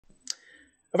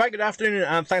A very good afternoon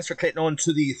and thanks for clicking on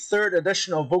to the third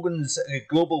edition of Vogan's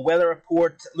Global Weather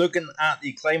Report, looking at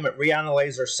the Climate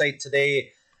Reanalyzer site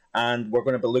today, and we're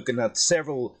going to be looking at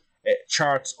several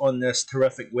charts on this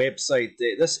terrific website.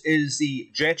 This is the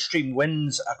jet stream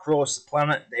winds across the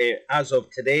planet as of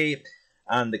today,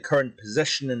 and the current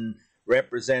positioning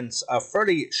represents a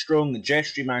fairly strong jet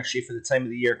stream actually for the time of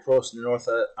the year across the North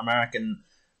American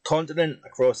continent,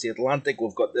 across the Atlantic.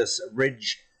 We've got this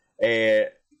ridge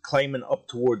climbing up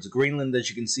towards Greenland, as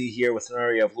you can see here, with an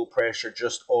area of low pressure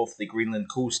just off the Greenland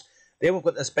coast. Then we've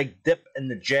got this big dip in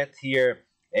the jet here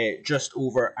just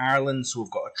over Ireland, so we've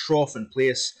got a trough in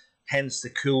place, hence the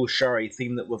cool showery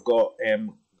theme that we've got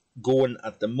going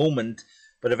at the moment.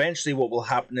 But eventually what will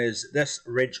happen is this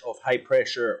ridge of high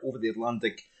pressure over the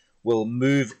Atlantic will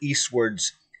move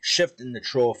eastwards, shifting the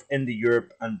trough into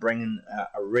Europe and bringing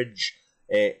a ridge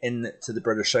into the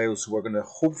British Isles. So we're going to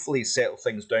hopefully settle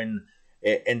things down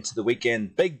into the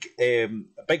weekend. A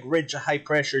big ridge of high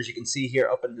pressure, as you can see here,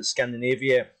 up into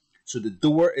Scandinavia. So the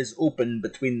door is open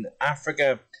between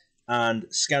Africa and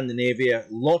Scandinavia.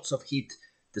 Lots of heat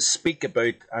to speak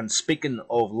about. And speaking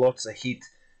of lots of heat,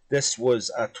 this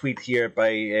was a tweet here by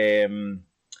a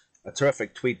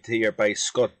terrific tweet here by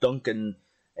Scott Duncan,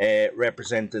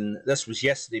 representing. This was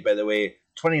yesterday, by the way.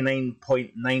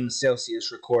 29.9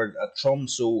 Celsius recorded at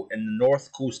Tromsø in the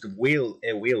north coast of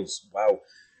Wales. Wow.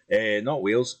 Not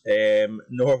Wales,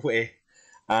 Norway,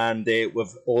 and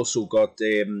we've also got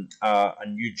a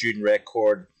new June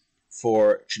record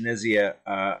for Tunisia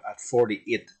at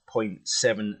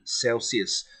 48.7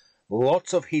 Celsius.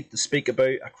 Lots of heat to speak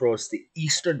about across the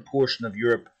eastern portion of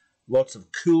Europe, lots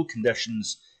of cool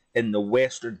conditions in the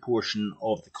western portion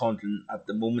of the continent at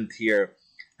the moment here.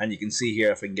 And you can see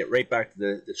here, if I can get right back to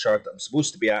the chart that I'm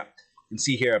supposed to be at, you can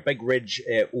see here a big ridge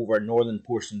over northern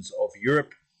portions of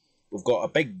Europe. We've got a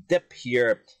big dip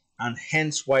here, and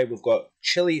hence why we've got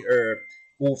chillier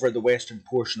over the western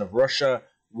portion of Russia,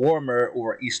 warmer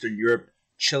over Eastern Europe,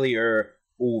 chillier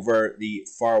over the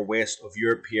far west of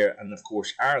Europe here. And of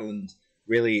course Ireland,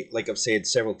 really, like I've said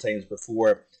several times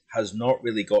before, has not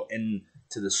really got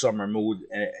into the summer mode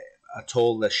at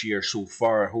all this year so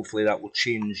far. Hopefully that will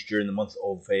change during the month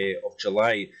of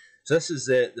July. So this is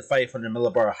the 500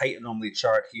 millibar height anomaly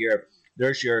chart here.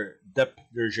 There's your dip,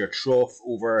 there's your trough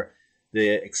over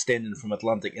the extending from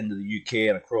Atlantic into the UK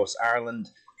and across Ireland.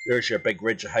 There's your big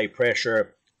ridge of high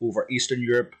pressure over Eastern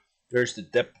Europe. There's the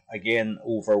dip again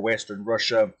over Western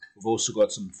Russia. We've also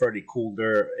got some fairly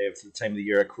colder for the time of the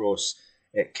year across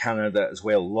Canada as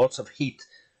well. Lots of heat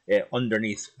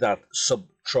underneath that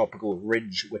subtropical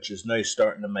ridge, which is now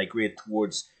starting to migrate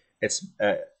towards its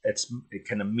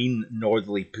kind of mean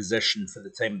northerly position for the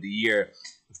time of the year.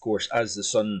 Of course, as the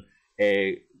sun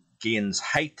gains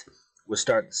height, we'll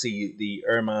start to see the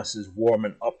air masses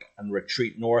warming up and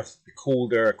retreat north. The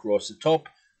cold air across the top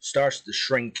starts to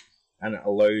shrink, and it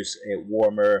allows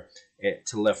warmer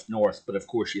to lift north. But of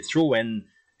course, you throw in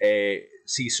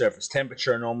sea surface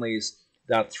temperature anomalies,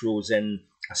 that throws in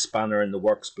a spanner in the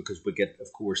works, because we get,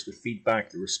 of course, the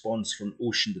feedback, the response from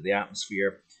ocean to the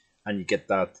atmosphere, and you get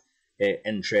that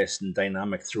interesting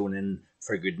dynamic thrown in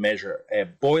for good measure.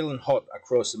 Boiling hot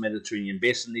across the Mediterranean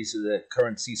basin. These are the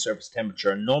current sea surface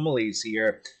temperature anomalies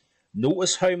here.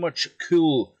 Notice how much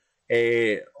cool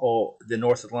the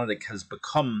North Atlantic has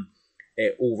become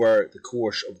over the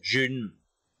course of June.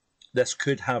 This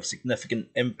could have significant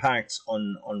impacts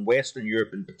on Western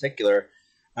Europe in particular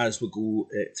as we go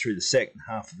through the second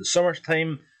half of the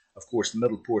summertime. Of course, the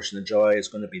middle portion of July is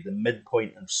going to be the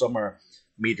midpoint of summer,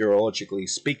 meteorologically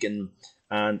speaking,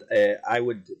 and I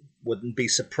wouldn't be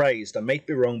surprised, I might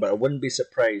be wrong, but I wouldn't be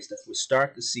surprised if we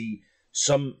start to see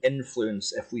some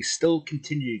influence, if we still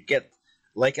continue to get,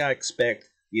 like I expect,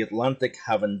 the Atlantic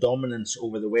having dominance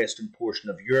over the western portion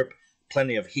of Europe,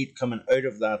 plenty of heat coming out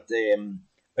of that,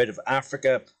 out of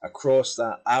Africa, across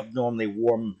that abnormally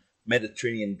warm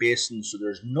Mediterranean basin. So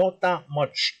there's not that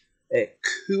much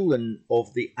cooling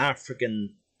of the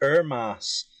African air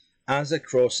mass as it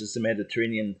crosses the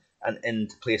Mediterranean and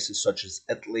into places such as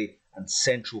Italy and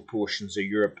central portions of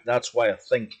Europe. That's why I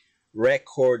think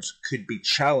records could be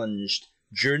challenged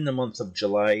during the month of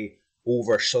July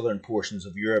over southern portions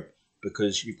of Europe,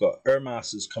 because you've got air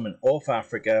masses coming off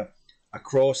Africa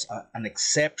across an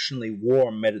exceptionally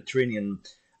warm Mediterranean,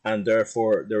 and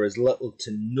therefore there is little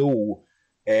to no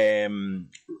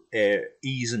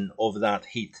easing of that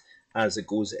heat as it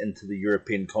goes into the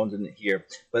European continent here.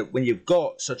 But when you've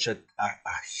got such a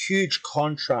huge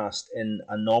contrast in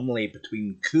anomaly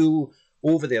between cool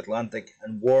over the Atlantic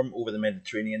and warm over the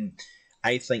Mediterranean,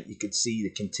 I think you could see the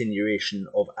continuation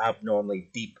of abnormally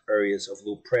deep areas of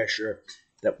low pressure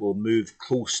that will move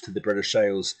close to the British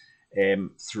Isles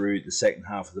through the second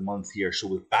half of the month here. So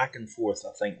with back and forth,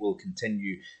 I think will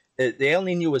continue. The El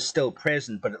Nino is still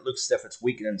present, but it looks as if it's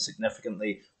weakening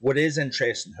significantly. What is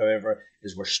interesting, however,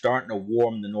 is we're starting to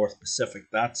warm the North Pacific.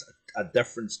 That's a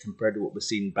difference compared to what we've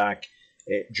seen back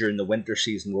during the winter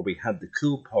season, where we had the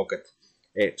cool pocket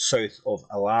south of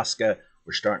Alaska.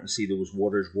 We're starting to see those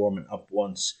waters warming up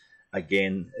once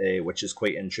again, which is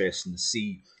quite interesting to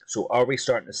see. So are we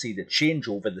starting to see the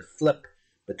changeover, the flip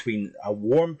between a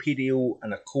warm PDO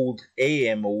and a cold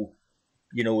AMO?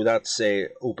 You know, that's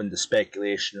open to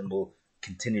speculation, and we'll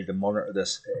continue to monitor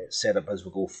this setup as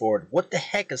we go forward. What the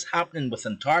heck is happening with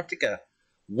Antarctica?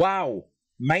 Wow,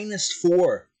 minus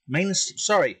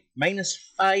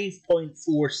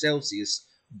 5.4 Celsius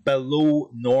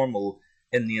below normal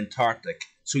in the Antarctic.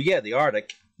 So yeah, the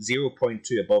Arctic,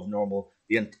 0.2 above normal.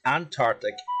 The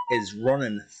Antarctic is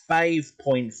running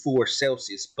 5.4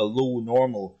 Celsius below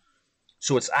normal.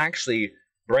 So it's actually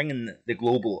bringing the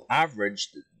global average,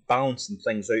 balancing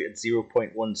things out at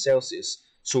 0.1 Celsius.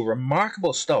 So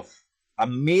remarkable stuff.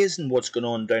 Amazing what's going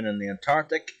on down in the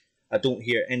Antarctic. I don't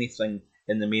hear anything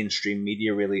in the mainstream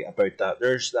media really about that.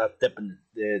 There's that dip in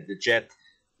the jet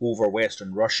over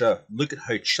Western Russia. Look at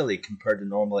how chilly compared to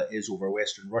normal it is over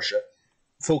Western Russia.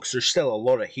 Folks, there's still a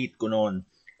lot of heat going on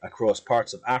across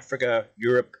parts of Africa,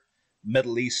 Europe,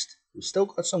 Middle East. We've still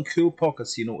got some cool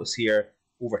pockets, you notice here,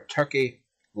 over Turkey,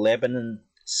 Lebanon,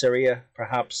 Syria,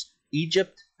 perhaps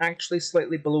Egypt, actually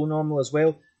slightly below normal as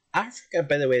well. Africa,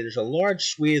 by the way, there's a large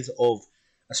swathe of,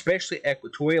 especially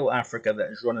equatorial Africa, that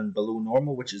is running below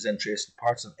normal, which is interesting.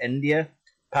 Parts of India,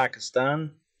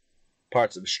 Pakistan,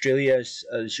 parts of Australia,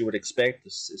 as you would expect,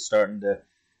 is starting to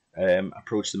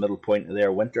approach the middle point of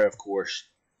their winter, of course.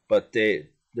 But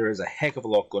there is a heck of a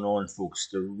lot going on, folks.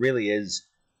 There really is.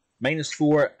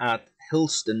 -4 at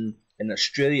Hillston in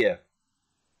Australia.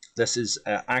 This is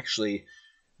actually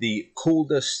the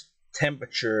coldest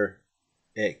temperature.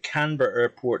 Canberra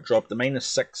Airport dropped to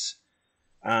 -6,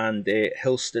 and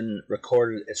Hillston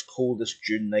recorded its coldest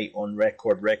June night on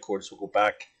record. Records will go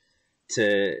back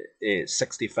to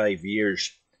 65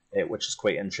 years, which is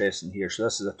quite interesting here. So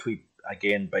this is a tweet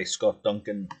again by Scott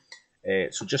Duncan.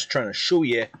 So just trying to show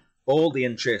you all the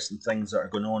interesting things that are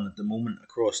going on at the moment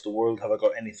across the world. Have I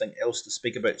got anything else to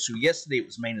speak about? So yesterday it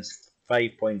was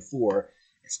 -5.4.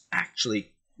 It's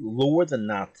actually lower than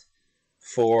that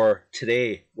for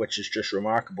today, which is just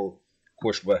remarkable. Of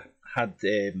course, we had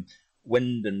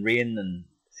wind and rain and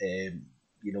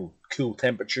cool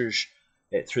temperatures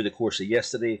through the course of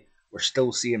yesterday. We're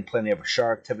still seeing plenty of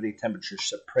shower activity. Temperatures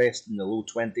suppressed in the low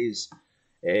 20s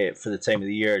for the time of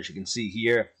the year, as you can see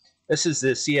here. This is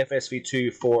the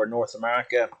CFSV2 for North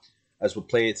America as we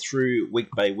play through week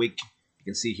by week. You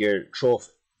can see here trough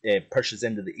pushes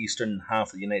into the eastern half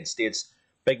of the United States.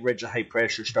 Big ridge of high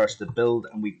pressure starts to build,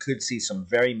 and we could see some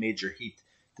very major heat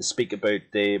to speak about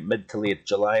mid to late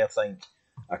July, I think,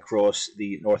 across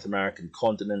the North American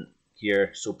continent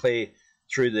here. So play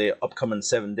through the upcoming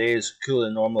 7 days, cooler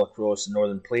than normal across the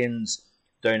northern plains,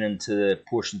 down into the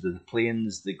portions of the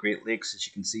plains, the Great Lakes, as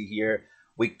you can see here.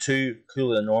 Week 2,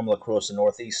 cooler than normal across the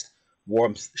northeast.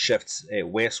 Warmth shifts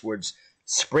westwards,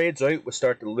 spreads out. We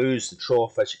start to lose the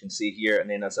trough, as you can see here, and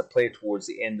then as I play towards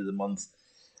the end of the month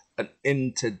and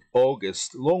into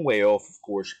August, long way off, of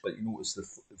course, but you notice the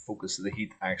focus of the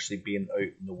heat actually being out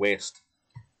in the west.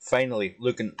 Finally,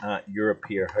 looking at Europe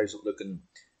here, how's it looking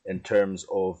in terms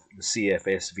of the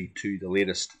CFSV2, the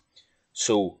latest?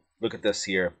 So look at this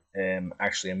here,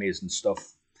 actually amazing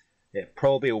stuff.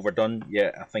 Probably overdone,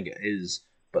 yeah, I think it is.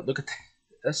 But look at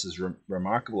this, is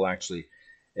remarkable actually.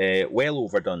 Well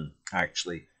overdone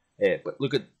actually. But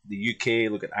look at the UK,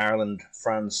 look at Ireland,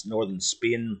 France, northern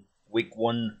Spain. Week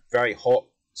 1, very hot,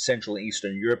 Central and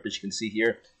Eastern Europe, as you can see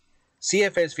here.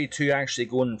 CFSV2 actually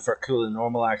going for cooler than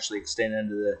normal, actually extending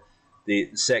into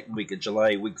the second week of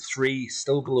July. Week 3,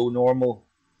 still below normal.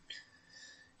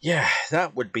 Yeah,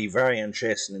 that would be very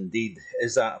interesting indeed.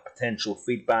 Is that a potential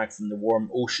feedback from the warm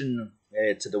ocean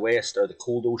to the west, or the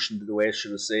cold ocean to the west,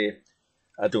 should I say?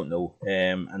 I don't know.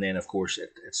 And then, of course,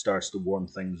 it starts to warm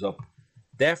things up.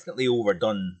 Definitely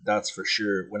overdone, that's for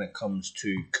sure, when it comes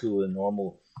to cooler than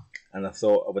normal. And I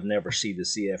thought I would never see the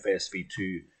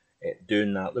CFSV2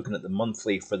 doing that. Looking at the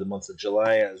monthly for the month of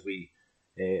July, as we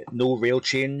no real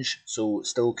change, so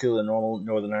still cooler than normal.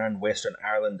 Northern Ireland, Western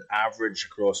Ireland, average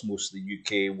across most of the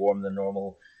UK, warmer than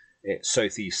normal,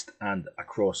 southeast and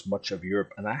across much of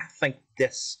Europe. And I think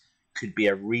this could be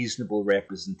a reasonable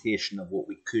representation of what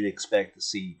we could expect to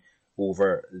see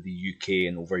over the UK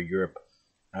and over Europe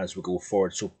as we go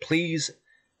forward. So please,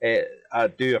 I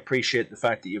do appreciate the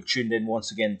fact that you've tuned in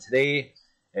once again today.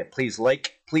 Please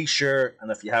like, please share,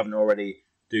 and if you haven't already,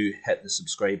 do hit the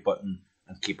subscribe button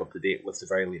and keep up to date with the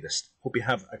very latest. Hope you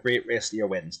have a great rest of your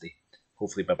Wednesday.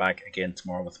 Hopefully be back again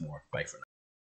tomorrow with more. Bye for now.